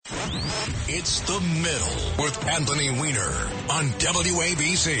It's The Middle with Anthony Weiner on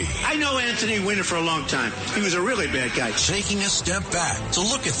WABC. I know Anthony Weiner for a long time. He was a really bad guy. Taking a step back to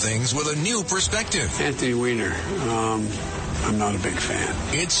look at things with a new perspective. Anthony Weiner, I'm not a big fan.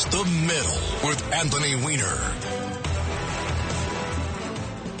 It's The Middle with Anthony Weiner.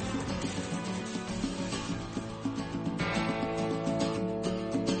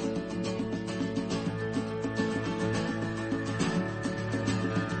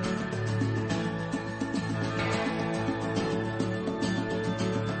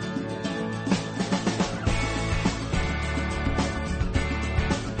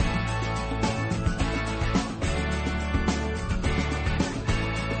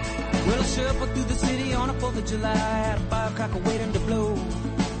 July, had a firecracker waiting to blow,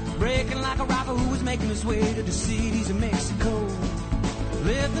 breaking like a rocker who was making his way to the cities of Mexico.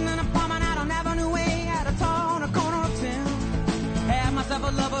 Lived in an apartment out on Avenue Way, at a tall on a corner of town. Had myself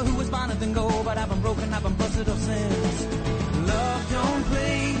a lover who was finer than gold, but I've been broken, I've been busted up since. Love don't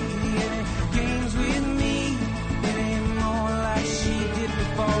play any games with me anymore like she did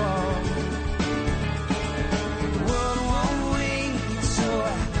before. The world won't wait, so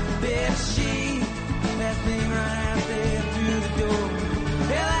I bet she that thing right out there through the door.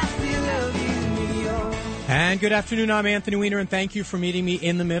 Well, I still love you, New York. And good afternoon, I'm Anthony Weiner, and thank you for meeting me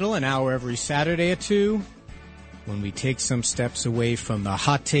in the middle, an hour every Saturday at 2, when we take some steps away from the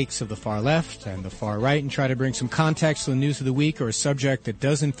hot takes of the far left and the far right and try to bring some context to the news of the week or a subject that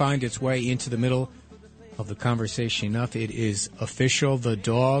doesn't find its way into the middle of the conversation enough. It is official. The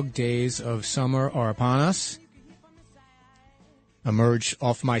dog days of summer are upon us. Emerged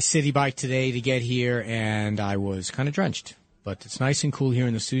off my city bike today to get here, and I was kind of drenched. But it's nice and cool here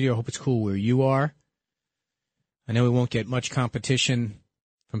in the studio. I hope it's cool where you are. I know we won't get much competition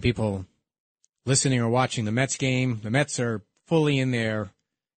from people listening or watching the Mets game. The Mets are fully in their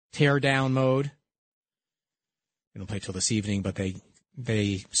tear-down mode. They don't play till this evening, but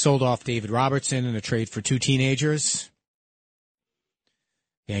they sold off David Robertson in a trade for two teenagers.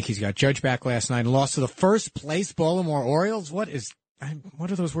 The Yankees got Judge back last night and lost to the first-place Baltimore Orioles. What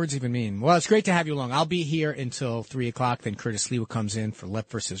do those words even mean? Well, it's great to have you along. I'll be here until 3 o'clock. Then Curtis Lewa comes in for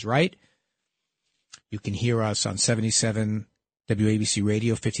Left versus Right. You can hear us on 77 WABC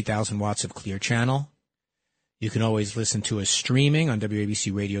Radio, 50,000 watts of clear channel. You can always listen to us streaming on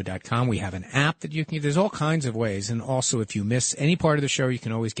WABCRadio.com. We have an app that you can get. There's all kinds of ways. And also, if you miss any part of the show, you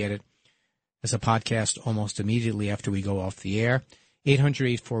can always get it as a podcast almost immediately after we go off the air.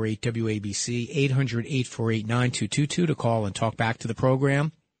 800-848-WABC, 800-848-9222 to call and talk back to the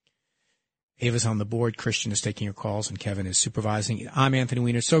program. Ava's on the board. Christian is taking your calls, and Kevin is supervising. I'm Anthony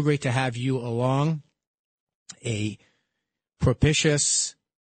Weiner. So great to have you along. A propitious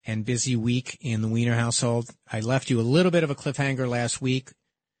and busy week in the Weiner household. I left you a little bit of a cliffhanger last week.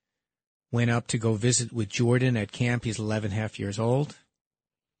 Went up to go visit with Jordan at camp. He's 11.5 years old.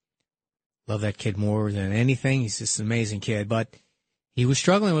 Love that kid more than anything. He's just an amazing kid, but he was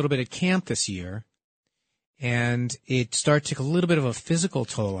struggling a little bit at camp this year, and it started to take a little bit of a physical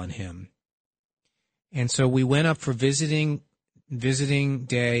toll on him. And so we went up for visiting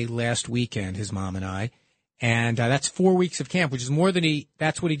day last weekend, his mom and I, and that's 4 weeks of camp, which is more than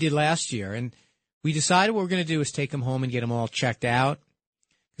that's what he did last year. And we decided what we're going to do is take him home and get him all checked out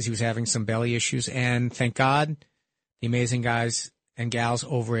because he was having some belly issues. And thank God, the amazing guys and gals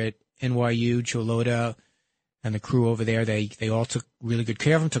over at NYU, Joe Loda, and the crew over there, they all took really good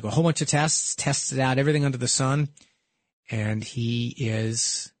care of him, took a whole bunch of tests, tested out everything under the sun, and he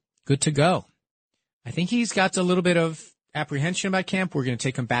is good to go. I think he's got a little bit of apprehension about camp. We're going to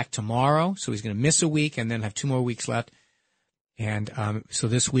take him back tomorrow, so he's going to miss a week and then have 2 more weeks left. And so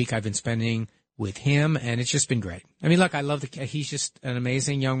this week I've been spending with him, and it's just been great. I mean, look, I love he's just an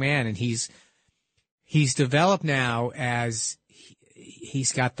amazing young man, and he's developed now as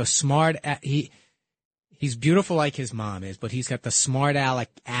he's got the smart He's beautiful like his mom is, but he's got the smart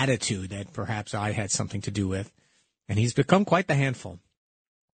aleck attitude that perhaps I had something to do with. And he's become quite the handful.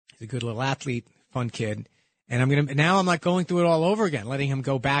 He's a good little athlete, fun kid. And I'm like going through it all over again, letting him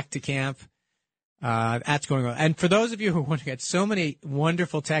go back to camp. That's going on. And for those of you who want to get so many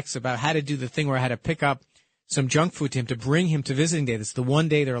wonderful texts about how to do the thing where I had to pick up some junk food to him to bring him to visiting day. This is the one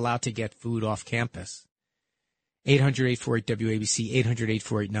day they're allowed to get food off campus. 800-848-WABC,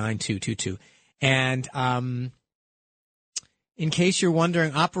 800-848-9222. And in case you're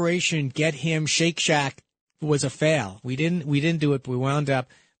wondering, Operation Get Him Shake Shack was a fail. We didn't do it, but we wound up,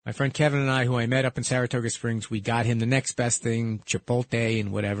 my friend Kevin and I, who I met up in Saratoga Springs, we got him the next best thing, Chipotle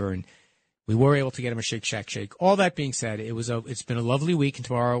and whatever, and we were able to get him a Shake Shack shake. All that being said, it's been a lovely week, and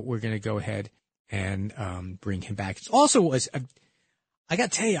tomorrow we're going to go ahead and bring him back. It also was I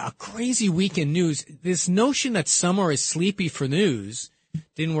got to tell you, a crazy week in news. This notion that summer is sleepy for news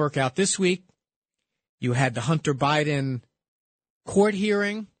didn't work out this week. You had the Hunter Biden court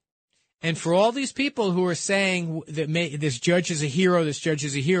hearing. And for all these people who are saying that this judge is a hero, this judge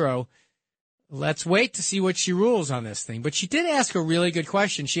is a hero, let's wait to see what she rules on this thing. But she did ask a really good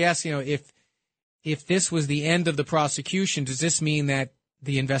question. She asked, if this was the end of the prosecution, does this mean that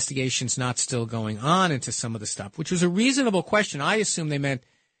the investigation's not still going on into some of the stuff? Which was a reasonable question. I assume they meant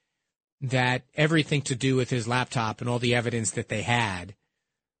that everything to do with his laptop and all the evidence that they had.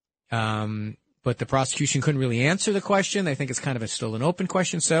 But the prosecution couldn't really answer the question. They think it's kind of still an open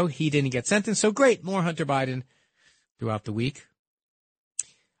question, so he didn't get sentenced. So great, more Hunter Biden throughout the week.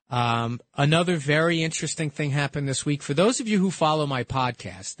 Another very interesting thing happened this week. For those of you who follow my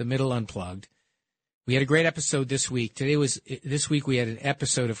podcast, The Middle Unplugged, we had a great episode this week. This week we had an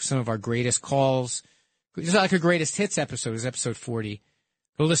episode of some of our greatest calls. It's like a greatest hits episode. It was episode 40.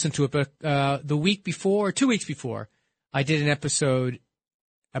 Go listen to it. But the week before, 2 weeks before, I did an episode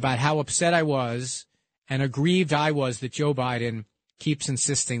about how upset I was and aggrieved I was that Joe Biden keeps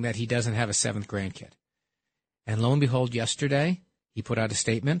insisting that he doesn't have a seventh grandkid. And lo and behold, yesterday, he put out a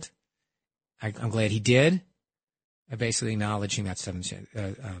statement. I'm glad he did, basically acknowledging that seventh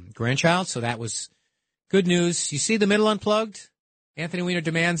grandchild. So that was good news. You see The Middle Unplugged? Anthony Weiner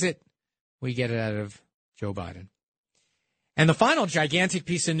demands it. We get it out of Joe Biden. And the final gigantic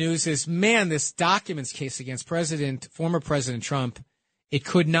piece of news is, man, this documents case against former President Trump, it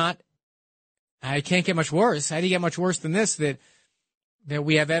could not, I can't get much worse. How do you get much worse than this? That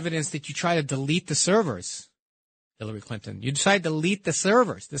we have evidence that you try to delete the servers, Hillary Clinton. You decide to delete the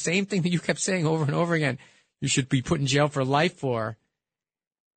servers, the same thing that you kept saying over and over again you should be put in jail for life for.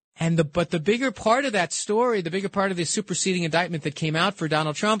 But the bigger part of that story, the bigger part of the superseding indictment that came out for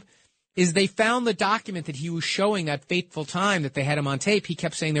Donald Trump is they found the document that he was showing that fateful time that they had him on tape. He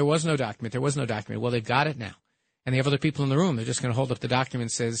kept saying there was no document. There was no document. Well, they've got it now. And they have other people in the room. They're just going to hold up the document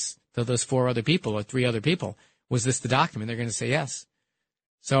and says to those 4 other people or 3 other people, was this the document? They're going to say yes.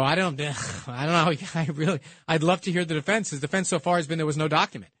 So I don't know. I'd love to hear the defense. His defense so far has been there was no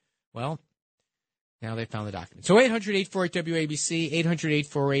document. Well, now they found the document. So 800-848-WABC,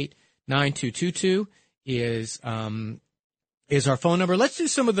 800-848-9222 is our phone number. Let's do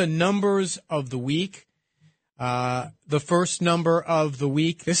some of the numbers of the week. The first number of the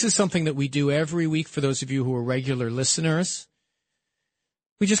week. This is something that we do every week for those of you who are regular listeners.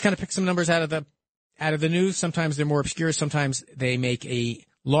 We just kind of pick some numbers out of the news. Sometimes they're more obscure. Sometimes they make a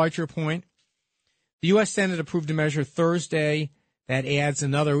larger point. The U.S. Senate approved a measure Thursday that adds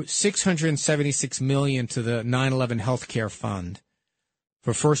another $676 million to the 9/11 health care fund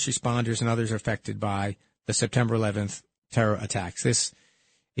for first responders and others affected by the September 11th terror attacks. This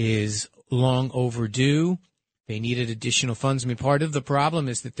is long overdue. They needed additional funds. I mean, part of the problem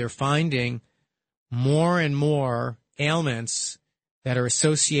is that they're finding more and more ailments that are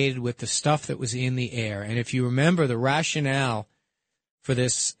associated with the stuff that was in the air. And if you remember, the rationale for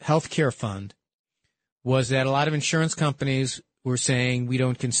this health care fund was that a lot of insurance companies were saying, we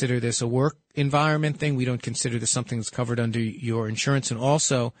don't consider this a work environment thing. We don't consider this something that's covered under your insurance. And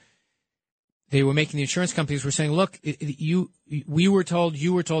also, they were making the insurance companies were saying, look, we were told,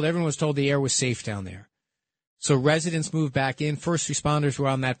 you were told, everyone was told the air was safe down there. So residents moved back in. First responders were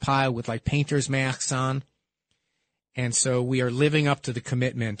on that pile with like painters' masks on. And so we are living up to the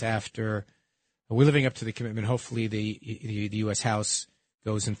commitment Hopefully the U.S. House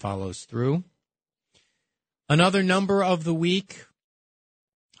goes and follows through. Another number of the week.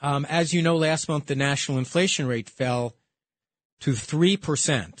 As you know, last month, the national inflation rate fell to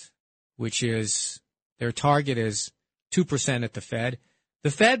 3%, which is their target is 2% at the Fed. The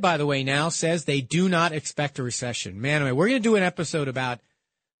Fed, by the way, now says they do not expect a recession. Man, we're going to do an episode about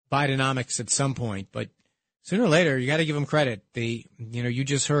Bidenomics at some point, but sooner or later, you got to give them credit. You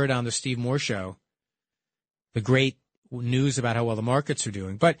just heard on the Steve Moore show the great news about how well the markets are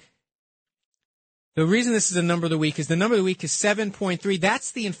doing. But the reason this is the number of the week is 7.3.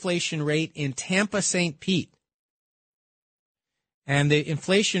 That's the inflation rate in Tampa, St. Pete. And the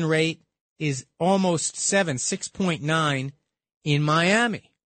inflation rate is almost 6.9 in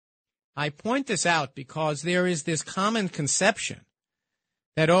Miami. I point this out because there is this common conception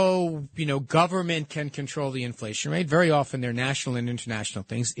that, government can control the inflation rate. Very often they're national and international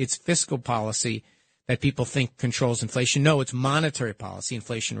things. It's fiscal policy that people think controls inflation. No, it's monetary policy,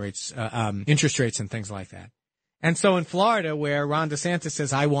 inflation rates, interest rates and things like that. And so in Florida, where Ron DeSantis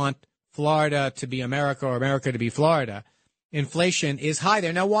says, I want Florida to be America or America to be Florida, inflation is high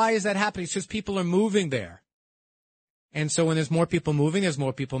there. Now, why is that happening? It's just people are moving there. And so when there's more people moving, there's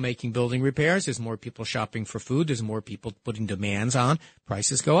more people making building repairs, there's more people shopping for food, there's more people putting demands on,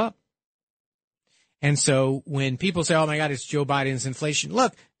 prices go up. And so when people say, oh my God, it's Joe Biden's inflation,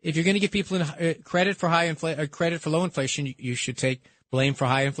 look, if you're going to give people credit for credit for low inflation, you should take blame for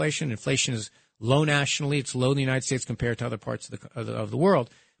high inflation. Inflation is low nationally. It's low in the United States compared to other parts of the world.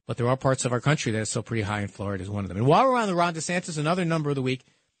 But there are parts of our country that are still pretty high, and Florida is one of them. And while we're on the Ron DeSantis, another number of the week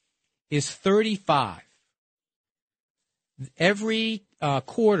is 35. Every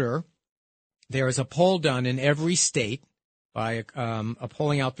quarter, there is a poll done in every state by a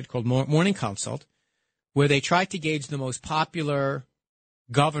polling outfit called Morning Consult, where they try to gauge the most popular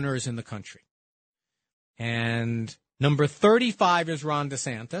governors in the country. And number 35 is Ron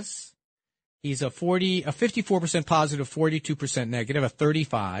DeSantis. He's a 54% positive, 42% negative, a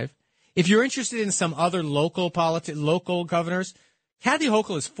 35. If you're interested in some other local governors, Kathy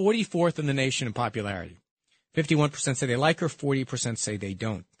Hochul is 44th in the nation in popularity. 51% say they like her, 40% say they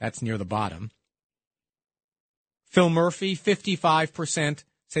don't. That's near the bottom. Phil Murphy, 55%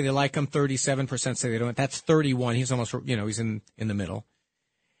 say they like him, 37% say they don't. That's 31. He's almost, he's in the middle.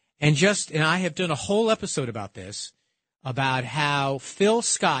 And I have done a whole episode about this, about how Phil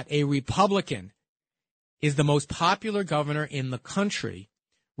Scott, a Republican, is the most popular governor in the country,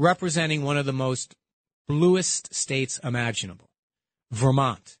 representing one of the most bluest states imaginable,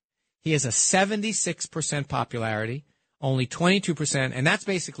 Vermont. He has a 76% popularity, only 22%, and that's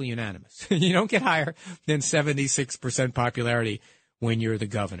basically unanimous. You don't get higher than 76% popularity when you're the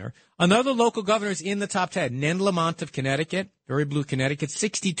governor. Another local governor is in the top 10, Ned Lamont of Connecticut, very blue Connecticut,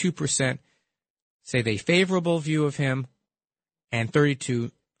 62% say they favorable view of him, and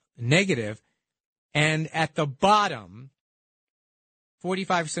 32 negative. And at the bottom,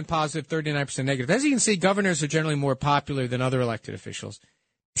 45% positive, 39% negative. As you can see, governors are generally more popular than other elected officials.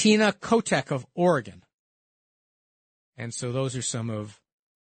 Tina Kotek of Oregon. And so those are some of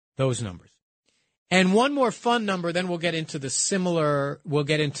those numbers. And one more fun number, then we'll get into the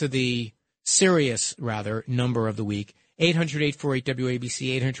serious number of the week.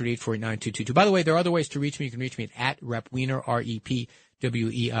 800-848-WABC, 800-848-9222. By the way, there are other ways to reach me. You can reach me at Rep Weiner, REPWEINER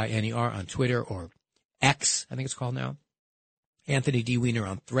on Twitter, or X, I think it's called now. Anthony D. Weiner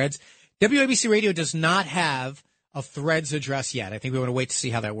on Threads. WABC Radio does not have a Threads address yet. I think we want to wait to see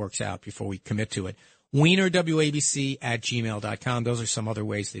how that works out before we commit to it. WeinerWABC at gmail.com. Those are some other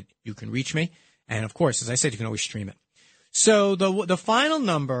ways that you can reach me. And, of course, as I said, you can always stream it. So the final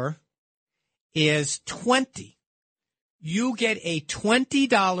number is 20. You get a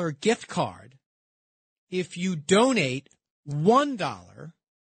 $20 gift card if you donate $1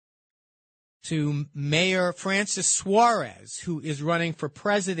 to Mayor Francis Suarez, who is running for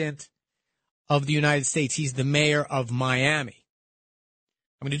president of the United States. He's the mayor of Miami.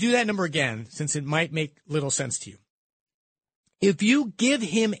 I'm going to do that number again, since it might make little sense to you. If you give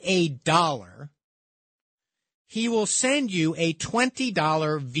him $1, he will send you a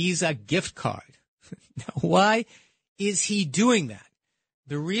 $20 Visa gift card. Now, why is he doing that?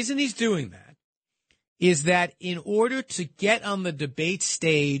 The reason he's doing that is that in order to get on the debate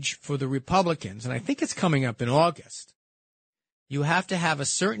stage for the Republicans, and I think it's coming up in August, you have to have a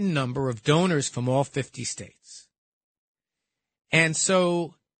certain number of donors from all 50 states. And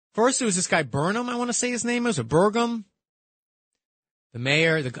so first there was this guy Burnham, I want to say his name is, or Burgum,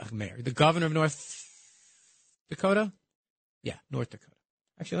 the governor of North Dakota? Yeah, North Dakota.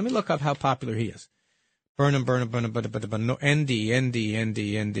 Actually, let me look up how popular he is. Burnham, ND.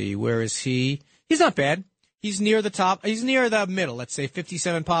 Where is he? He's not bad. He's near the top. He's near the middle. Let's say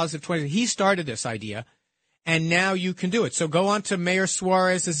 57 positive, 20. He started this idea, and now you can do it. So go on to Mayor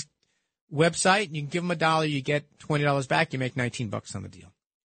Suarez's website, and you can give him $1. You get $20 back. You make $19 on the deal.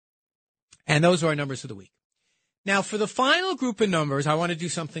 And those are our numbers of the week. Now, for the final group of numbers, I want to do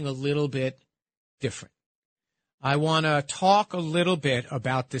something a little bit different. I want to talk a little bit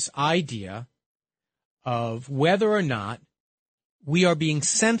about this idea of whether or not we are being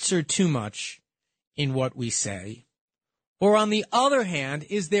censored too much in what we say, or on the other hand,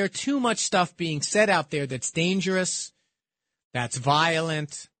 is there too much stuff being said out there that's dangerous, that's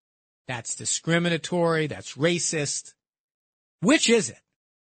violent, that's discriminatory, that's racist? Which is it?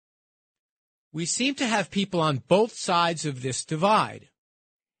 We seem to have people on both sides of this divide.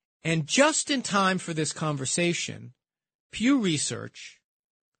 And just in time for this conversation, Pew Research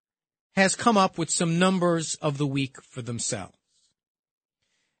has come up with some numbers of the week for themselves.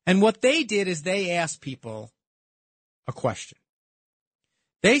 And what they did is they asked people a question.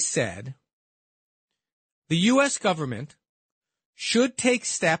 They said the U.S. government should take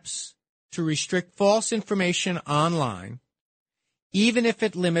steps to restrict false information online, even if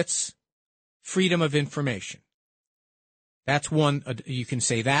it limits freedom of information. That's one. You can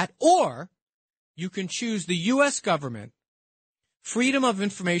say that. Or you can choose the U.S. government. Freedom of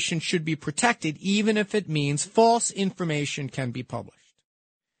information should be protected, even if it means false information can be published.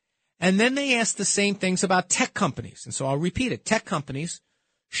 And then they ask the same things about tech companies. And so I'll repeat it. Tech companies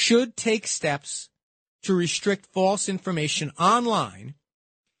should take steps to restrict false information online,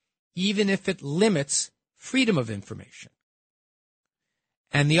 even if it limits freedom of information.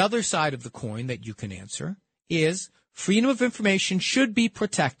 And the other side of the coin that you can answer is freedom of information should be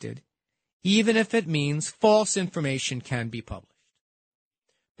protected, even if it means false information can be published.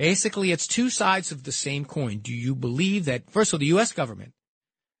 Basically, it's two sides of the same coin. Do you believe that, first of all, the U.S. government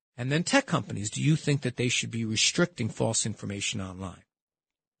and then tech companies, do you think that they should be restricting false information online?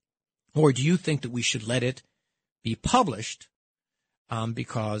 Or do you think that we should let it be published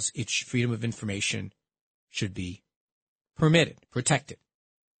because its freedom of information should be permitted, protected?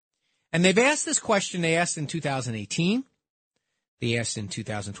 And they've asked this question. They asked in 2018, they asked in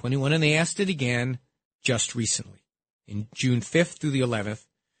 2021, and they asked it again just recently. In June 5th through the 11th,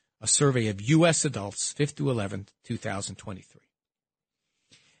 a survey of U.S. adults, 5th through 11th, 2023.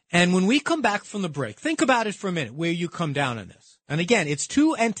 And when we come back from the break, think about it for a minute, where you come down on this. And again, it's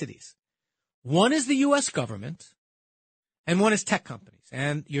two entities. One is the U.S. government, and one is tech companies.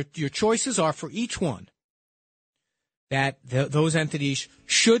 And your choices are for each one that those entities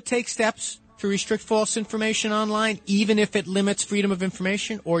should take steps to restrict false information online, even if it limits freedom of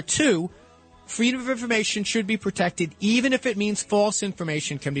information, or two, freedom of information should be protected, even if it means false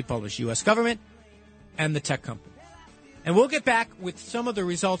information can be published. U.S. government and the tech company. And we'll get back with some of the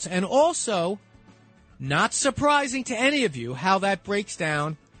results, and also, not surprising to any of you, how that breaks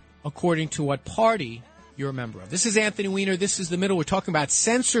down according to what party you're a member of. This is Anthony Weiner. This is The Middle. We're talking about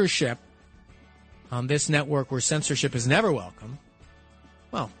censorship on this network where censorship is never welcome.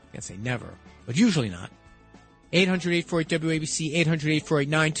 Well, I can't say never, but usually not. 800-848-WABC,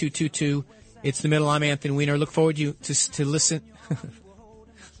 800-848-9222. It's The Middle. I'm Anthony Weiner. Look forward to listen.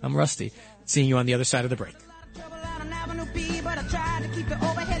 I'm rusty. Seeing you on the other side of the break. But I tried to keep the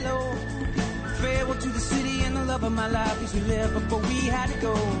overhead low. Farewell to the city and the love of my life, as we lived before we had to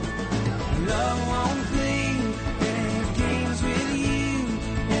go. Love won't play any games with you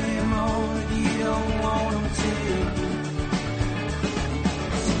anymore if you don't want them to.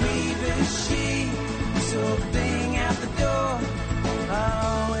 Sweep and shake this old thing out the door.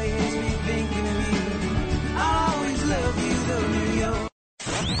 I'll always be thinking of you. I'll always love you, though New York.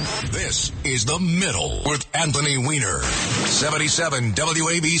 This is The Middle with Anthony Weiner, 77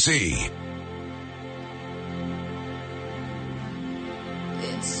 WABC.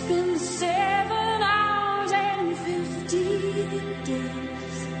 It's been 7 hours and 15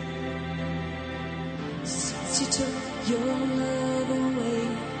 days since you took your love away.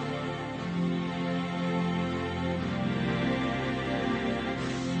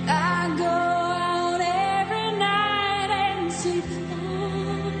 I go out every night and sleep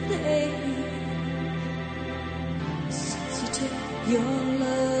all day since you took your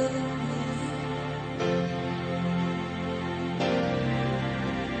love away.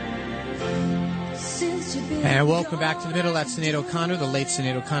 Since you've been And welcome back to The Middle. That's Sinead O'Connor, the late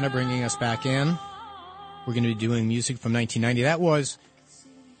Sinead O'Connor, bringing us back in. We're going to be doing music from 1990. That was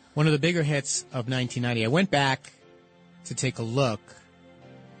one of the bigger hits of 1990. I went back to take a look.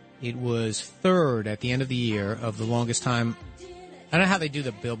 It was third at the end of the year of the longest time. I don't know how they do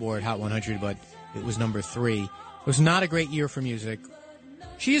the Billboard Hot 100, but it was number 3. It was not a great year for music.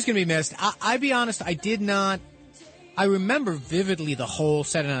 She is going to be missed. I'll be honest, I remember vividly the whole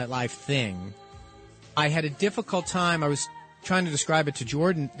Saturday Night Live thing. I had a difficult time. I was trying to describe it to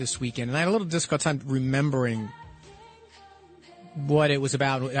Jordan this weekend, and I had a little difficult time remembering what it was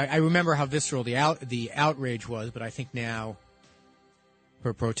about. I remember how visceral the outrage was, but I think now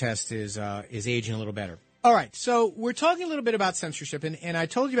her protest is aging a little better. All right, so we're talking a little bit about censorship, and I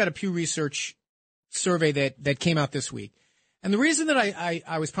told you about a Pew Research survey that came out this week. And the reason that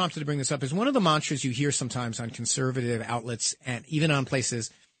I was prompted to bring this up is one of the mantras you hear sometimes on conservative outlets and even on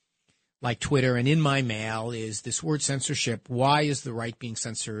places like Twitter and in my mail is this word censorship. Why is the right being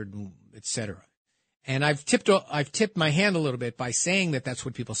censored, et cetera? And I've tipped my hand a little bit by saying that that's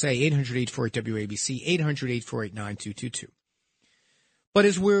what people say. 800-848-WABC, 800-848-9222. But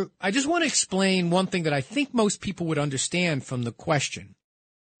I just want to explain one thing that I think most people would understand from the question,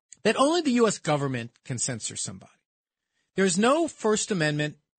 that only the U.S. government can censor somebody. There's no First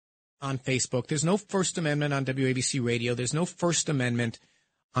Amendment on Facebook. There's no First Amendment on WABC Radio. There's no First Amendment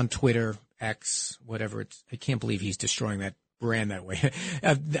on Twitter, X, whatever. I can't believe he's destroying that brand that way,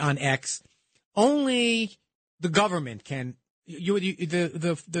 on X. Only the government can. Your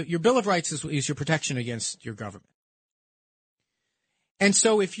Bill of Rights is your protection against your government. And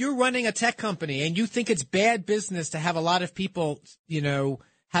so if you're running a tech company and you think it's bad business to have a lot of people,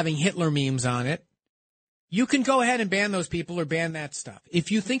 having Hitler memes on it, you can go ahead and ban those people or ban that stuff.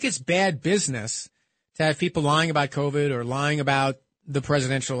 If you think it's bad business to have people lying about COVID or lying about the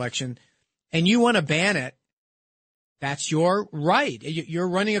presidential election and you want to ban it, that's your right. You're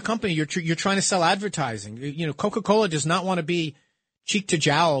running a company. You're trying to sell advertising. Coca-Cola does not want to be cheek to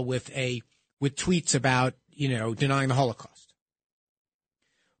jowl with tweets about, denying the Holocaust.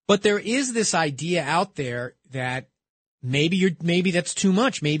 But there is this idea out there that maybe that's too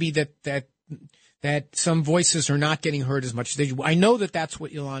much. Maybe that some voices are not getting heard as much as they do. I know that that's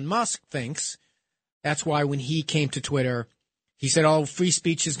what Elon Musk thinks. That's why when he came to Twitter, he said, free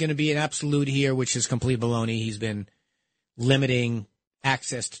speech is going to be an absolute here, which is complete baloney. He's been limiting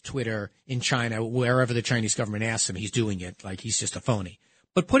access to Twitter in China. Wherever the Chinese government asks him, he's doing it like he's just a phony.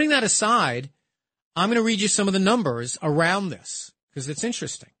 But putting that aside, I'm going to read you some of the numbers around this because it's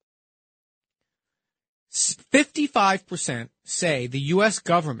interesting. 55% say the U.S.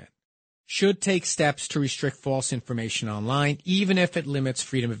 government should take steps to restrict false information online, even if it limits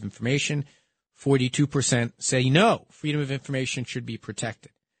freedom of information. 42% say no, freedom of information should be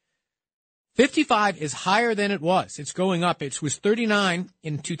protected. 55 is higher than it was. It's going up. It was 39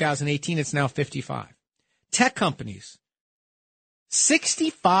 in 2018. It's now 55. Tech companies,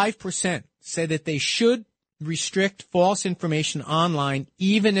 65% say that they should restrict false information online,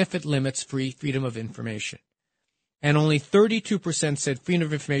 even if it limits freedom of information. And only 32% said freedom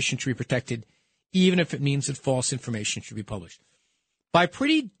of information should be protected, even if it means that false information should be published. By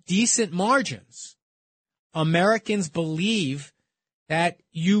pretty decent margins, Americans believe that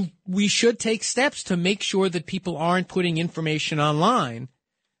we should take steps to make sure that people aren't putting information online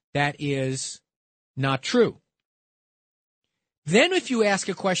that is not true. Then if you ask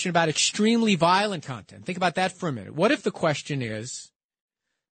a question about extremely violent content, think about that for a minute. What if the question is,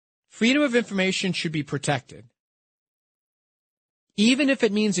 freedom of information should be protected, even if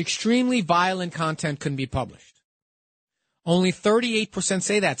it means extremely violent content can be published? Only 38%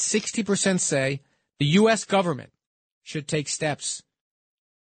 say that. 60% say the U.S. government should take steps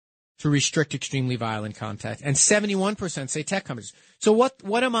to restrict extremely violent content. And 71% say tech companies. So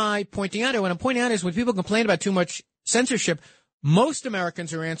what am I pointing out? What I'm pointing out is when people complain about too much censorship, most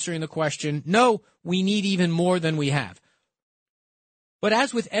Americans are answering the question, no, we need even more than we have. But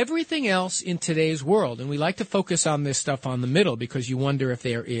as with everything else in today's world, and we like to focus on this stuff on the middle because you wonder if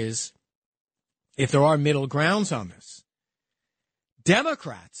there are middle grounds on this.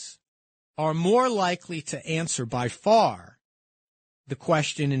 Democrats are more likely to answer by far the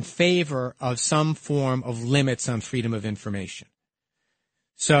question in favor of some form of limits on freedom of information.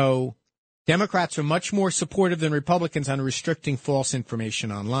 So Democrats are much more supportive than Republicans on restricting false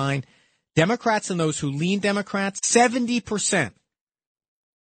information online. Democrats and those who lean Democrats, 70%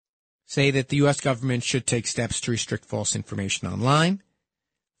 say that the U.S. government should take steps to restrict false information online.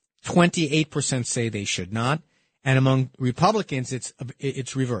 28% say they should not. And among Republicans,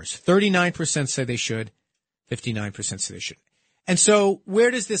 it's reverse. 39% say they should, 59% say they shouldn't. And so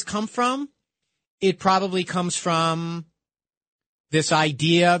where does this come from? It probably comes from this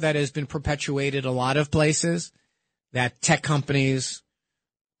idea that has been perpetuated a lot of places, that tech companies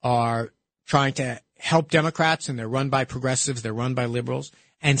are trying to help Democrats, and they're run by progressives, they're run by liberals.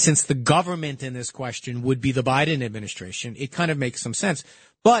 And since the government in this question would be the Biden administration, it kind of makes some sense.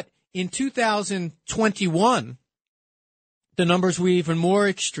 But in 2021, the numbers were even more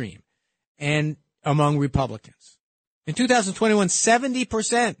extreme and among Republicans. In 2021,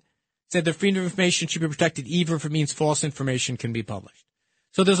 70% said that freedom of information should be protected, even if it means false information can be published.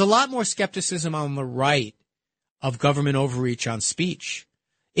 So there's a lot more skepticism on the right of government overreach on speech.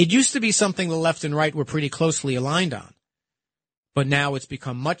 It used to be something the left and right were pretty closely aligned on, but now it's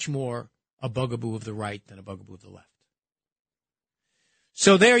become much more a bugaboo of the right than a bugaboo of the left.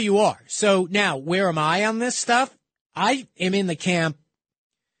 So there you are. So now, where am I on this stuff? I am in the camp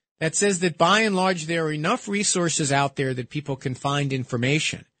that says that by and large there are enough resources out there that people can find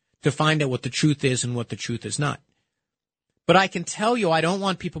information to find out what the truth is and what the truth is not. But I can tell you, I don't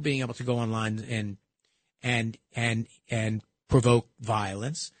want people being able to go online and provoke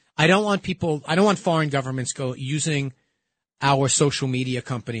violence. I don't want foreign governments using our social media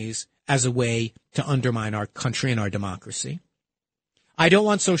companies as a way to undermine our country and our democracy. I don't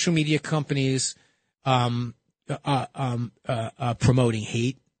want social media companies promoting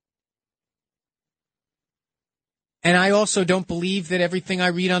hate. And I also don't believe that everything I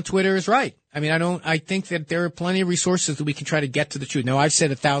read on Twitter is right. I mean, I think that there are plenty of resources that we can try to get to the truth. Now, I've said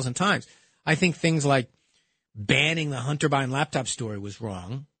 1,000 times, I think things like banning the Hunter Biden laptop story was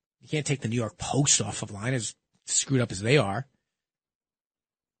wrong. You can't take the New York Post off of line, as screwed up as they are.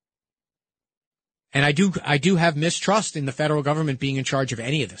 And I do have mistrust in the federal government being in charge of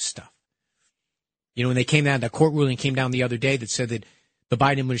any of this stuff. You know, when they came down, the court ruling came down the other day that said that the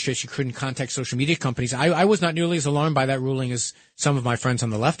Biden administration couldn't contact social media companies. I was not nearly as alarmed by that ruling as some of my friends on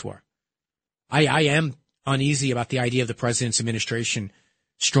the left were. I am uneasy about the idea of the president's administration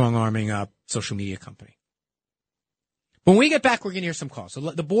strong-arming a social media company. When we get back, we're going to hear some calls. So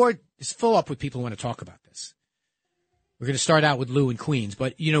the board is full up with people who want to talk about this. We're going to start out with Lou in Queens,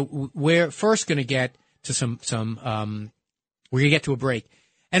 but, you know, we're first going to get to we're going to get to a break.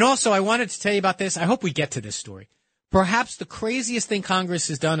 And also, I wanted to tell you about this. I hope we get to this story. Perhaps the craziest thing Congress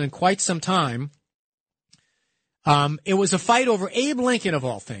has done in quite some time. It was a fight over Abe Lincoln, of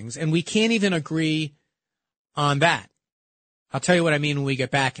all things, and we can't even agree on that. I'll tell you what I mean when we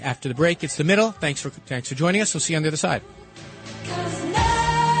get back after the break. It's The Middle. Thanks for joining us. We'll see you on the other side. 'Cause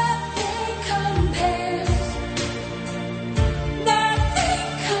nothing compares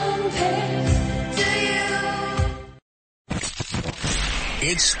to you.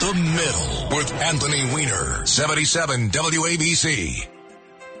 It's The Middle with Anthony Weiner, 77 WABC.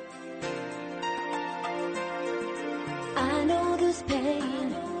 I know this pain.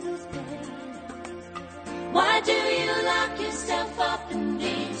 Why do you lock yourself up in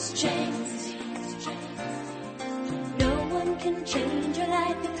these chains? No one can change your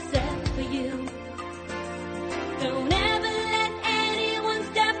life except for you. Don't ever let anyone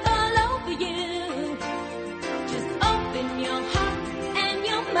step all over you. Just open your heart and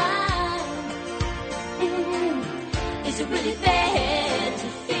your mind. Is it really fair to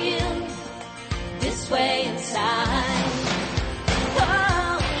feel this way inside?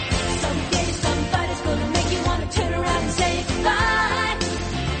 Turn around and say goodbye.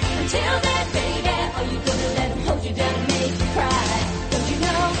 Until then, baby, are you gonna let him hold you down and make you cry? Don't you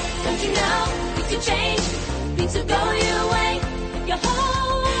know, things will change, things will go your way if you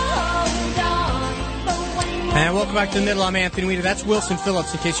hold on. But when And welcome back to The Middle. I'm Anthony Weiner. That's Wilson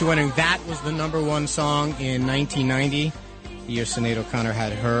Phillips, in case you're wondering. That was the number one song in 1990. The year Sinead O'Connor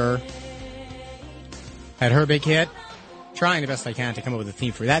had her big hit. Trying the best I can to come up with a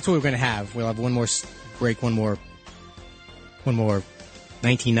theme for it. That's what we're going to have. We'll have one more break, one more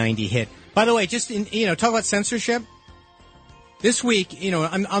 1990 hit. By the way, just talk about censorship. This week,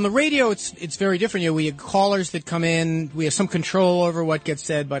 on the radio, it's very different. We have callers that come in. We have some control over what gets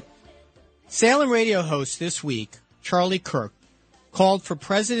said. But Salem radio host this week, Charlie Kirk, called for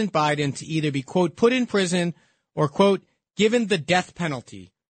President Biden to either be, quote, put in prison or, quote, given the death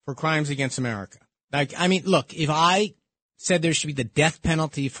penalty for crimes against America. Like, I mean, look, if I said there should be the death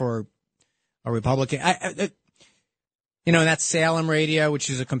penalty for a Republican, that's Salem Radio, which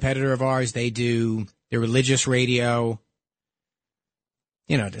is a competitor of ours. They do their religious radio.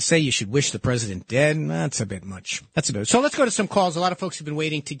 To say you should wish the president dead, that's a bit much. So let's go to some calls. A lot of folks have been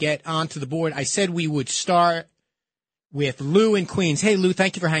waiting to get onto the board. I said we would start with Lou in Queens. Hey, Lou,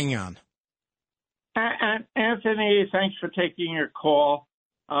 thank you for hanging on. Anthony, thanks for taking your call.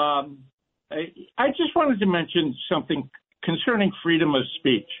 I just wanted to mention something concerning freedom of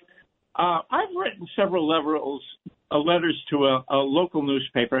speech. I've written several letters to a local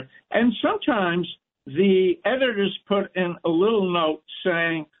newspaper, and sometimes the editors put in a little note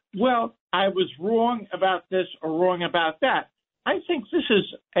saying, well, I was wrong about this or wrong about that. I think this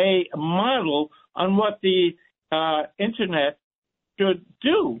is a model on what the Internet should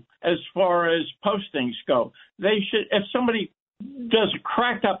do as far as postings go. They should, if somebody does a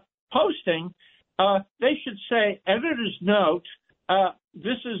cracked up posting, they should say, editor's note,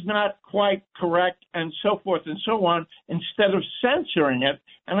 this is not quite correct, and so forth and so on, instead of censoring it.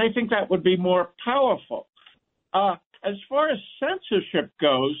 And I think that would be more powerful. As far as censorship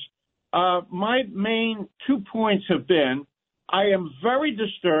goes, my main 2 points have been, I am very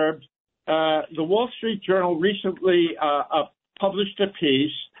disturbed. The Wall Street Journal recently published a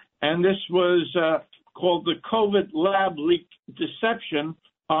piece, and this was called the COVID Lab Leak Deception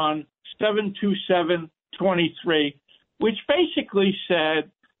on 7/27/23, which basically said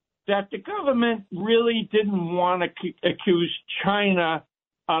that the government really didn't want to accuse China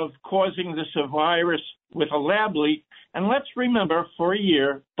of causing this virus with a lab leak. And let's remember, for a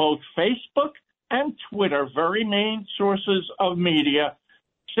year, both Facebook and Twitter, very main sources of media,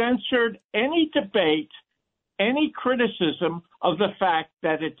 censored any debate, any criticism of the fact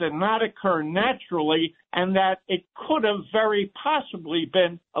that it did not occur naturally and that it could have very possibly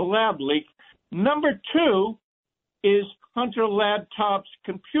been a lab leak. Number two is Hunter Laptop's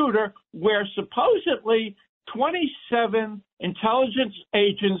computer, where supposedly 27 intelligence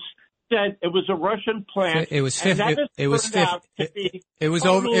agents said it was a Russian plant. It was 50. It was 50. It was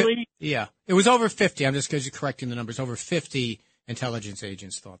totally It was over 50. I'm just correcting the numbers. Over 50 intelligence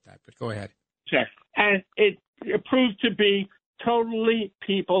agents thought that. But go ahead. Check. And it proved to be totally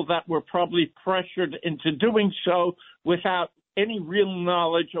people that were probably pressured into doing so without any real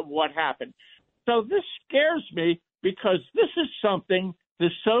knowledge of what happened. So this scares me because this is something the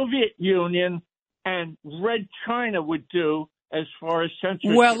Soviet Union and Red China would do as far as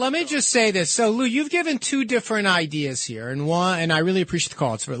censorship. Well, let me just say this. So, Lou, you've given two different ideas here, and I really appreciate the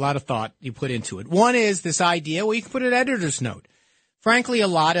call. It's a lot of thought you put into it. One is this idea, well, you can put an editor's note. Frankly, a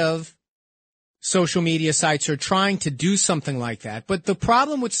lot of social media sites are trying to do something like that. But the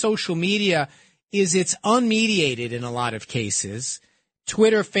problem with social media is it's unmediated in a lot of cases.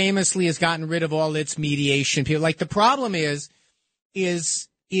 Twitter famously has gotten rid of all its mediation. People like the problem is,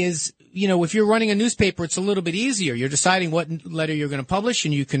 you know, if you're running a newspaper, it's a little bit easier. You're deciding what letter you're going to publish,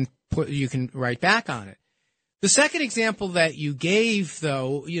 and you can write back on it. The second example that you gave,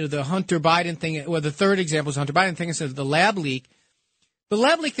 though, you know, the Hunter Biden thing, well, the third example is Hunter Biden thing instead of the lab leak. The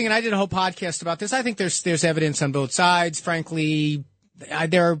lab leak thing, and I did a whole podcast about this. I think there's evidence on both sides. Frankly,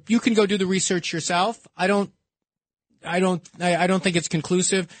 you can go do the research yourself. I don't think it's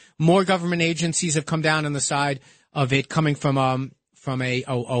conclusive. More government agencies have come down on the side of it coming from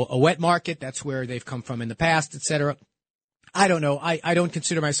a wet market. That's where they've come from in the past, et cetera. I don't know. I don't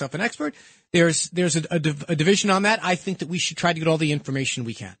consider myself an expert. There's a division on that. I think that we should try to get all the information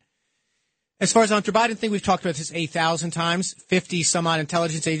we can. As far as the Hunter Biden thing, we've talked about this 8,000 times, 50 some odd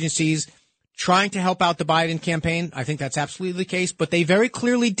intelligence agencies trying to help out the Biden campaign. I think that's absolutely the case. But they very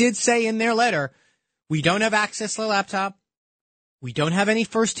clearly did say in their letter, we don't have access to the laptop. We don't have any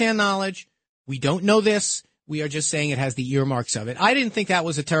firsthand knowledge. We don't know this. We are just saying it has the earmarks of it. I didn't think that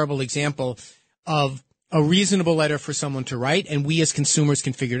was a terrible example of a reasonable letter for someone to write, and we as consumers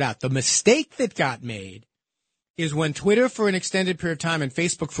can figure it out. The mistake that got made is when Twitter for an extended period of time and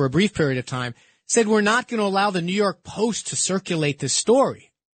Facebook for a brief period of time said we're not going to allow the New York Post to circulate this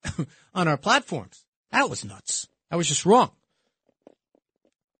story on our platforms. That was nuts. That was just wrong.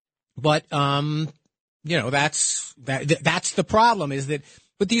 But, you know, that's the problem is that,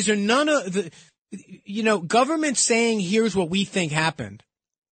 but these are none of the, you know, government saying here's what we think happened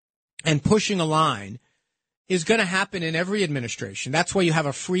and pushing a line is going to happen in every administration. That's why you have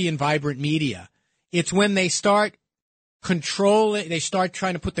a free and vibrant media. It's when they start controlling, they start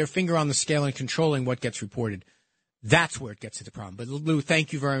trying to put their finger on the scale and controlling what gets reported. That's where it gets to the problem. But Lou,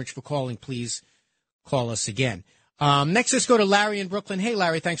 thank you very much for calling. Please call us again. Next, let's go to Larry in Brooklyn. Hey,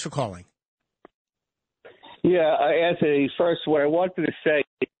 Larry, thanks for calling. Yeah, Anthony, first, what I wanted to say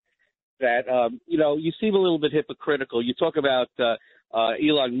that, you know, you seem a little bit hypocritical. You talk about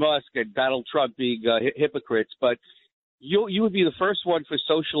Elon Musk and Donald Trump being hypocrites, but you would be the first one for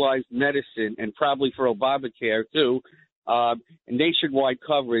socialized medicine and probably for Obamacare, too, and nationwide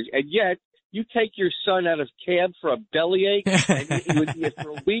coverage. And yet you take your son out of camp for a bellyache and he would be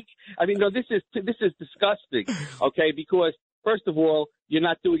for a week. I mean, no, this is disgusting, okay, because first of all, you're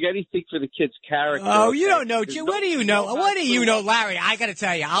not doing anything for the kid's character. Oh, you don't know. What do you know? What do you know, Larry? I got to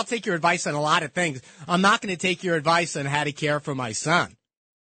tell you, I'll take your advice on a lot of things. I'm not going to take your advice on how to care for my son.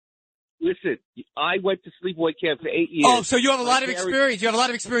 Listen, I went to sleepaway camp for 8 years. Oh, so you have a lot of experience. You have a lot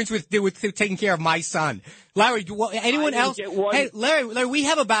of experience with taking care of my son. Larry, anyone else? Hey, Larry, we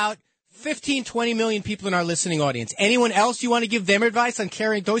have about 15, 20 million people in our listening audience. Anyone else you want to give them advice on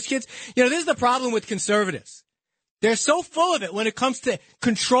caring those kids? You know, this is the problem with conservatives. They're so full of it when it comes to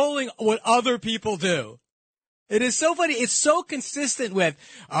controlling what other people do. It is so funny. It's so consistent with,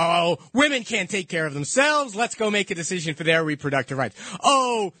 oh, women can't take care of themselves. Let's go make a decision for their reproductive rights.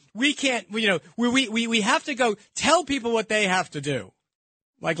 Oh, we can't, you know, we have to go tell people what they have to do.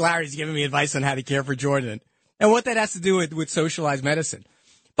 Like Larry's giving me advice on how to care for Jordan and what that has to do with socialized medicine.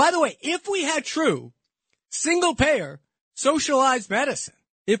 By the way, if we had true single payer socialized medicine,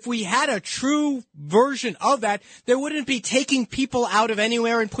 if we had a true version of that, there wouldn't be taking people out of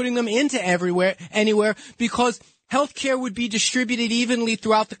anywhere and putting them into anywhere, because healthcare would be distributed evenly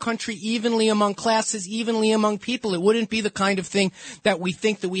throughout the country, evenly among classes, evenly among people. It wouldn't be the kind of thing that we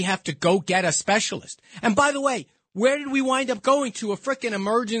think that we have to go get a specialist. And by the way, where did we wind up going to? A frickin'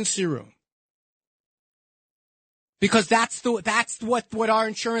 emergency room. Because that's what our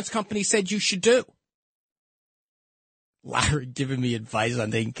insurance company said you should do. Larry giving me advice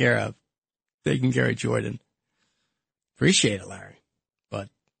on taking care of Jordan. Appreciate it, Larry. But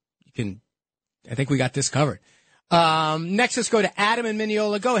I think we got this covered. Next, let's go to Adam in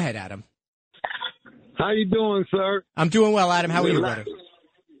Mineola. Go ahead, Adam. How you doing, sir? I'm doing well, Adam. How are you, brother?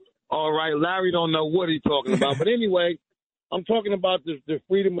 All right. Larry don't know what he's talking about. But anyway, I'm talking about the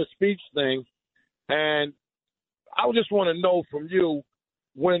freedom of speech thing. And I just want to know from you,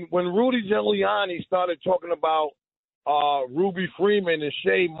 when Rudy Giuliani started talking about Ruby Freeman and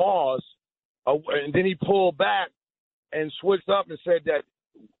Shay Moss, and then he pulled back and switched up and said that,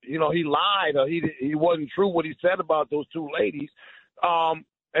 he lied or he wasn't true what he said about those two ladies.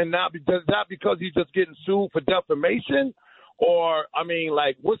 And not because he's just getting sued for defamation, or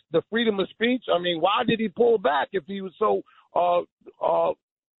what's the freedom of speech? Why did he pull back if he was so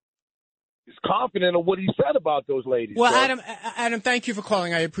confident of what he said about those ladies? Well, Adam, thank you for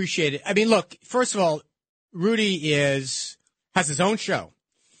calling. I appreciate it. Look, first of all, Rudy has his own show.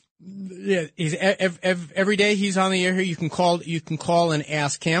 Yeah, he's every day he's on the air here. You can call and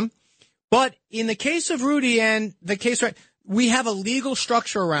ask him. But in the case of Rudy and the case, right, we have a legal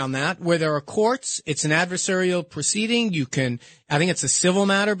structure around that where there are courts. It's an adversarial proceeding. I think it's a civil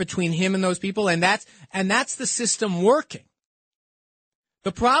matter between him and those people, and that's the system working.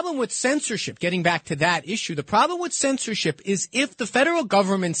 The problem with censorship, getting back to that issue, the problem with censorship is if the federal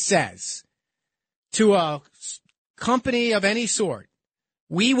government says to a company of any sort,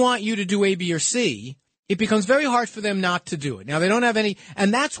 we want you to do A, B, or C, it becomes very hard for them not to do it. Now, they don't have any,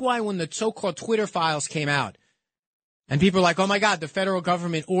 and that's why when the so-called Twitter files came out, and people are like, oh, my God, the federal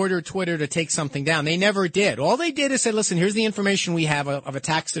government ordered Twitter to take something down. They never did. All they did is said, listen, here's the information we have of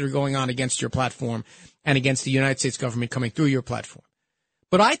attacks that are going on against your platform and against the United States government coming through your platform.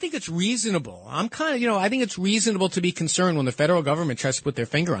 But I think it's reasonable. I think it's reasonable to be concerned when the federal government tries to put their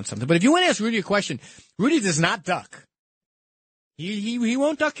finger on something. But if you want to ask Rudy a question, Rudy does not duck. He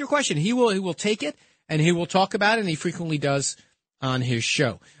won't duck your question. He will take it and he will talk about it, and he frequently does on his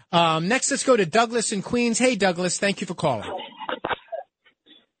show. Next, let's go to Douglas in Queens. Hey, Douglas, thank you for calling.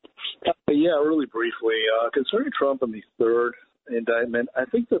 Yeah, really briefly. Concerning Trump and the third indictment, I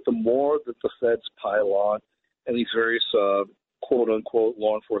think that the more that the feds pile on and these various quote-unquote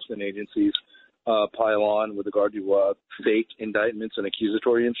law enforcement agencies pile on with regard to fake indictments and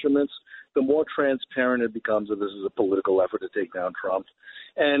accusatory instruments, the more transparent it becomes that this is a political effort to take down Trump.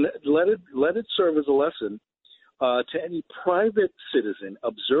 And let it serve as a lesson to any private citizen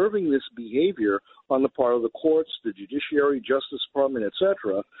observing this behavior on the part of the courts, the judiciary, Justice Department,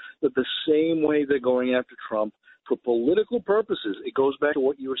 etc., that the same way they're going after Trump for political purposes, it goes back to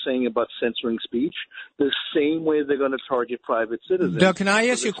what you were saying about censoring speech, the same way they're going to target private citizens. Doug, can I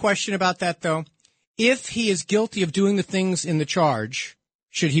ask you a question about that, though? If he is guilty of doing the things in the charge,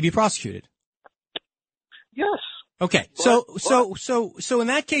 should he be prosecuted? Yes. Okay. So in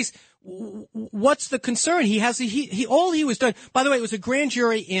that case, what's the concern? All he was done. By the way, it was a grand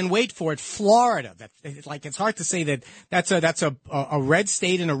jury in, wait for it, Florida. It's hard to say that that's a red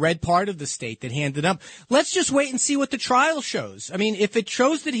state and a red part of the state that handed up. Let's just wait and see what the trial shows. If it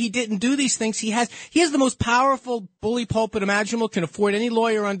shows that he didn't do these things, he has the most powerful bully pulpit imaginable, can afford any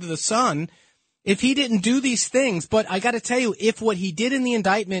lawyer under the sun. If he didn't do these things, but I got to tell you, if what he did in the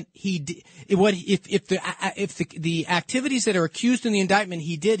indictment, if the activities that are accused in the indictment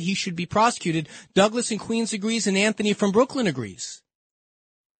he did, he should be prosecuted. Douglas in Queens agrees, and Anthony from Brooklyn agrees.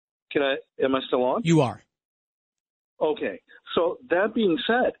 Am I still on? You are. Okay. So that being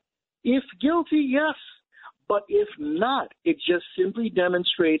said, if guilty, yes, but if not, it just simply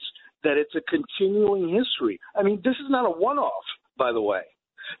demonstrates that it's a continuing history. This is not a one-off, by the way.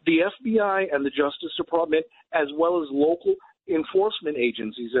 The FBI and the Justice Department, as well as local enforcement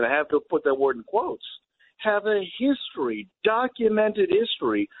agencies, and I have to put that word in quotes, have a history, documented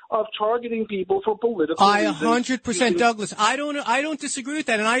history, of targeting people for political reasons. 100%, Douglas. I don't disagree with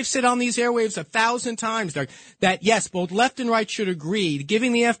that, and I've said on these airwaves 1,000 times, Doug, that yes, both left and right should agree,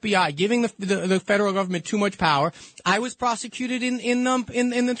 giving the FBI, giving the federal government too much power. I was prosecuted in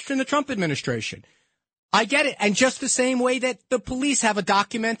the Trump administration. I get it. And just the same way that the police have a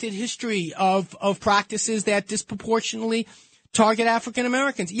documented history of practices that disproportionately target African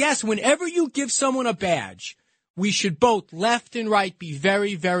Americans. Yes, whenever you give someone a badge, we should both, left and right, be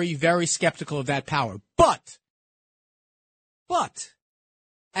very, very, very skeptical of that power. But,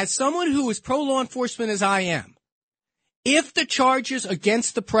 as someone who is pro-law enforcement as I am, if the charges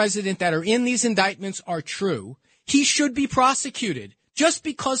against the president that are in these indictments are true, he should be prosecuted. Just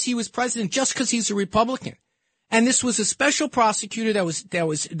because he was president, just because he's a Republican. And this was a special prosecutor that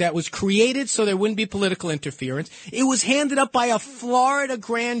was created so there wouldn't be political interference. It was handed up by a Florida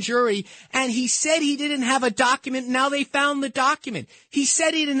grand jury, and he said he didn't have a document. Now they found the document. He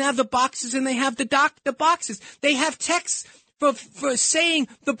said he didn't have the boxes, and they have the boxes. They have texts for saying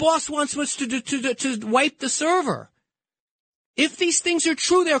the boss wants us to wipe the server. If these things are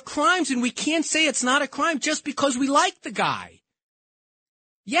true, they're crimes, and we can't say it's not a crime just because we like the guy.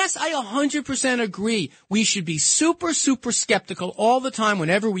 Yes, I 100% agree. We should be super, super skeptical all the time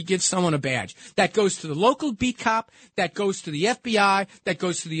whenever we give someone a badge. That goes to the local beat cop, that goes to the FBI, that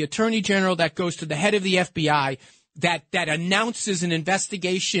goes to the attorney general, that goes to the head of the FBI. that announces an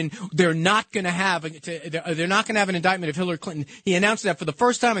investigation. They're not going to have an indictment of Hillary Clinton. He announced that for the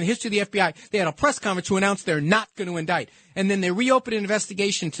first time in the history of the FBI. They had a press conference to announce they're not going to indict. And then they reopened an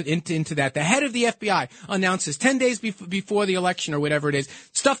investigation into that. The head of the FBI announces 10 days before the election or whatever it is,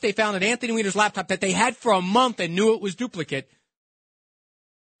 stuff they found at Anthony Weiner's laptop that they had for a month and knew it was duplicate.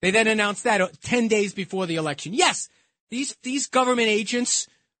 They then announced that 10 days before the election. Yes, these government agents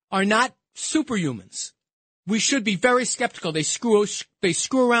are not superhumans. We should be very skeptical. They screw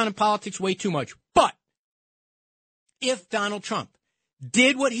around in politics way too much. But if Donald Trump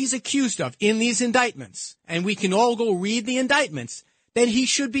did what he's accused of in these indictments, and we can all go read the indictments, then he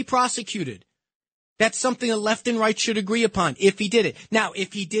should be prosecuted. That's something the left and right should agree upon if he did it. Now,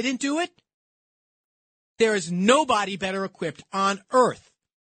 if he didn't do it, there is nobody better equipped on earth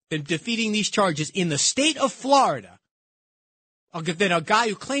than defeating these charges in the state of Florida than a guy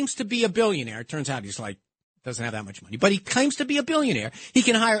who claims to be a billionaire. It turns out he's doesn't have that much money, but he claims to be a billionaire. He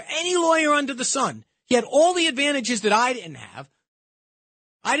can hire any lawyer under the sun. He had all the advantages that I didn't have.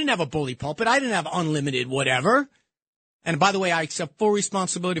 I didn't have a bully pulpit. I didn't have unlimited whatever. And by the way, I accept full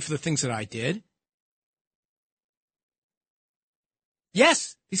responsibility for the things that I did.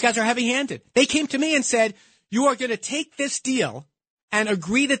 Yes, these guys are heavy-handed. They came to me and said, you are going to take this deal and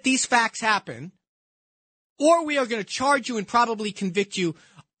agree that these facts happen, or we are going to charge you and probably convict you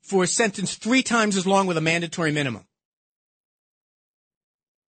for a sentence 3 times as long with a mandatory minimum.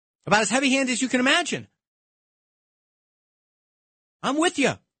 About as heavy-handed as you can imagine. I'm with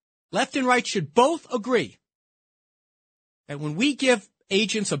you. Left and right should both agree that when we give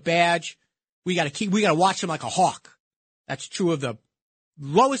agents a badge, we got to watch them like a hawk. That's true of the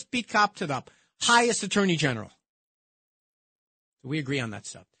lowest beat cop to the highest attorney general. We agree on that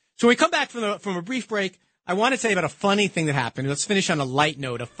stuff. So when we come back from a brief break, I want to tell you about a funny thing that happened. Let's finish on a light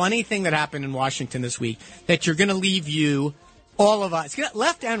note. A funny thing that happened in Washington this week that you're going to leave you, all of us,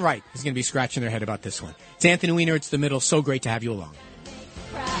 left and right, is going to be scratching their head about this one. It's Anthony Weiner. It's The Middle. So great to have you along.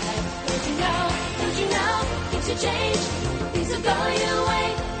 Don't you know, things will change, things will go your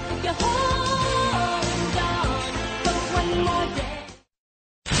way. You hold on for one more day.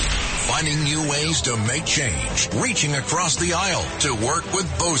 Finding new ways to make change, reaching across the aisle to work with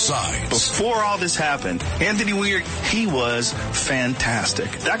both sides. Before all this happened, Anthony Weiner, he was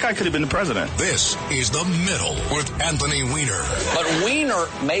fantastic. That guy could have been the president. This is The Middle with Anthony Weiner. But Weiner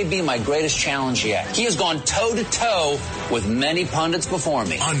may be my greatest challenge yet. He has gone toe-to-toe with many pundits before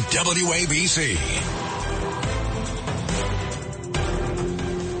me. On WABC.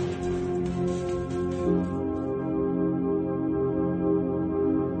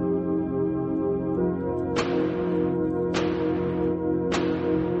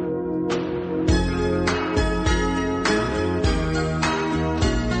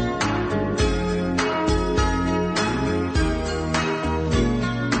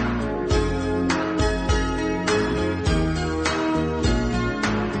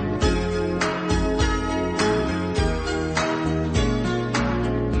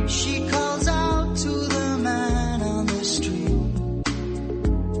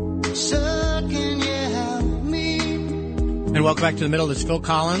 Welcome back to The Middle. It's Phil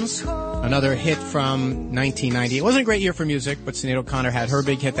Collins, another hit from 1990. It wasn't a great year for music, but Sinead O'Connor had her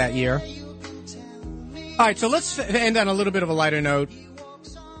big hit that year. All right, so let's end on a little bit of a lighter note.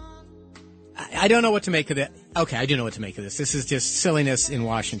 I don't know what to make of it. Okay, I do know what to make of this. This is just silliness in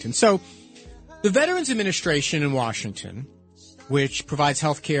Washington. So the Veterans Administration in Washington, which provides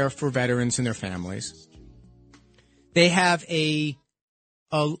health care for veterans and their families, they have a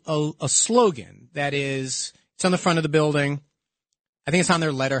slogan that is, it's on the front of the building. I think it's on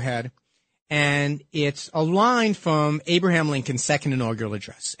their letterhead, and it's a line from Abraham Lincoln's second inaugural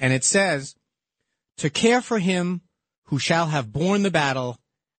address, and it says, "To care for him who shall have borne the battle,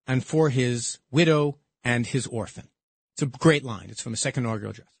 and for his widow and his orphan." It's a great line. It's from the second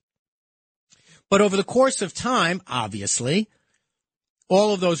inaugural address. But over the course of time, obviously,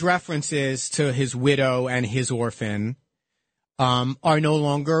 all of those references to his widow and his orphan are no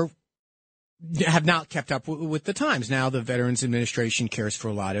longer, have not kept up with the times. Now the Veterans Administration cares for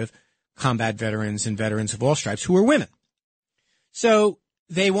a lot of combat veterans and veterans of all stripes who are women. So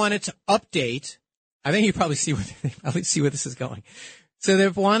they wanted to update. I think you probably see where this is going. So they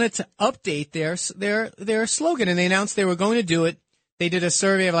wanted to update their slogan, and they announced they were going to do it. They did a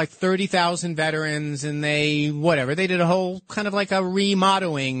survey of like 30,000 veterans, and they did a whole kind of like a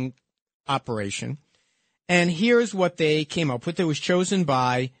remodeling operation. And here's what they came up with. It was chosen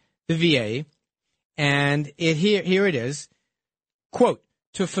by the VA, and here it is, quote,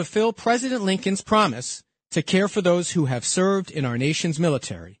 "To fulfill President Lincoln's promise to care for those who have served in our nation's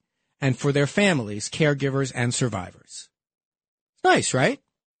military and for their families, caregivers, and survivors. It's nice, right?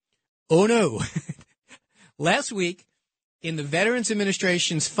 Oh, no. Last week, in the Veterans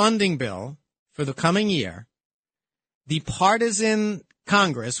Administration's funding bill for the coming year, the partisan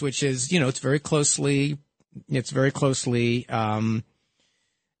Congress, which is, it's very closely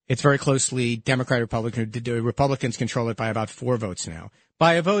Democrat, Republican. The Republicans control it by about 4 votes now.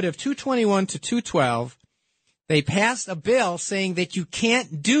 By a vote of 221 to 212, they passed a bill saying that you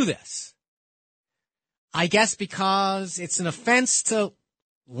can't do this. I guess because it's an offense to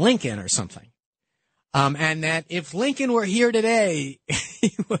Lincoln or something. And that if Lincoln were here today,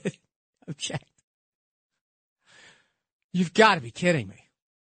 he would object. You've got to be kidding me.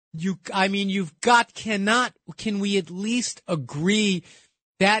 Can we at least agree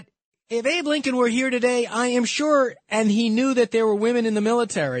that if Abe Lincoln were here today, I am sure, and he knew that there were women in the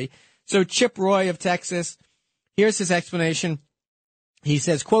military. So Chip Roy of Texas, here's his explanation. He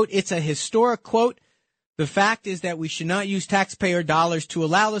says, quote, "It's a historic quote. The fact is that we should not use taxpayer dollars to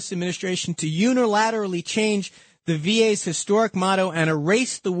allow this administration to unilaterally change the VA's historic motto and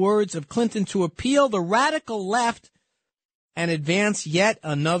erase the words of Clinton to appeal the radical left and advance yet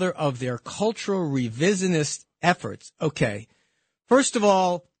another of their cultural revisionist efforts." Okay. First of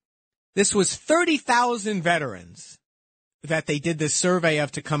all, this was 30,000 veterans that they did this survey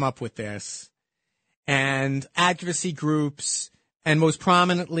of to come up with this, and advocacy groups, and most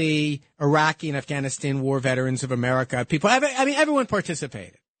prominently Iraqi and Afghanistan war veterans of America. Everyone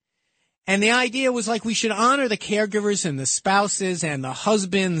participated. And the idea was like we should honor the caregivers and the spouses and the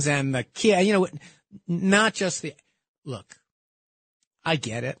husbands and the kids, not just the... Look, I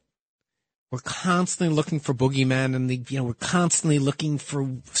get it. We're constantly looking for boogeymen, and we're constantly looking for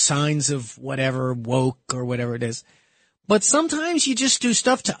signs of whatever, woke or whatever it is. But sometimes you just do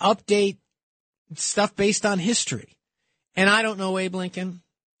stuff to update stuff based on history. And I don't know Abe Lincoln.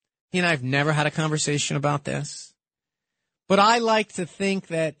 He and I have never had a conversation about this. But I like to think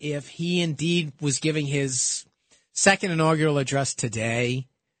that if he indeed was giving his second inaugural address today,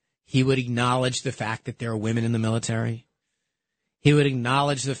 he would acknowledge the fact that there are women in the military. He would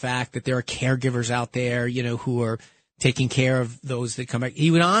acknowledge the fact that there are caregivers out there, who are taking care of those that come back. He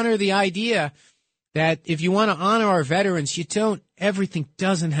would honor the idea that if you want to honor our veterans, everything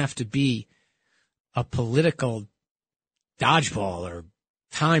doesn't have to be a political dodgeball or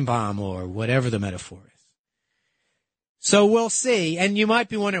time bomb or whatever the metaphor is. So we'll see. And you might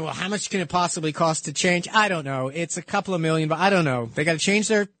be wondering, well, how much can it possibly cost to change? I don't know. It's a couple of million, but I don't know. They got to change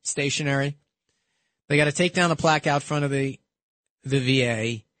their stationery. They got to take down the plaque out front of the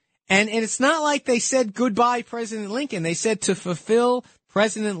VA. And it's not like they said goodbye, President Lincoln. They said to fulfill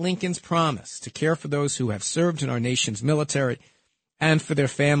President Lincoln's promise to care for those who have served in our nation's military and for their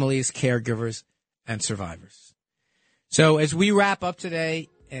families, caregivers, and survivors. So as we wrap up today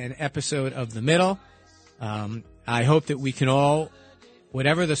an episode of The Middle, I hope that we can all,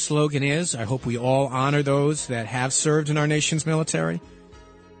 whatever the slogan is, I hope we all honor those that have served in our nation's military.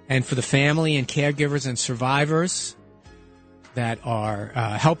 And for the family and caregivers and survivors that are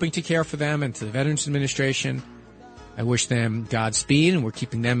helping to care for them, and to the Veterans Administration, I wish them Godspeed, and we're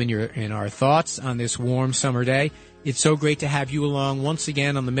keeping them in our thoughts on this warm summer day. It's so great to have you along once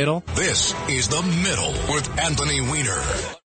again on The Middle. This is The Middle with Anthony Weiner.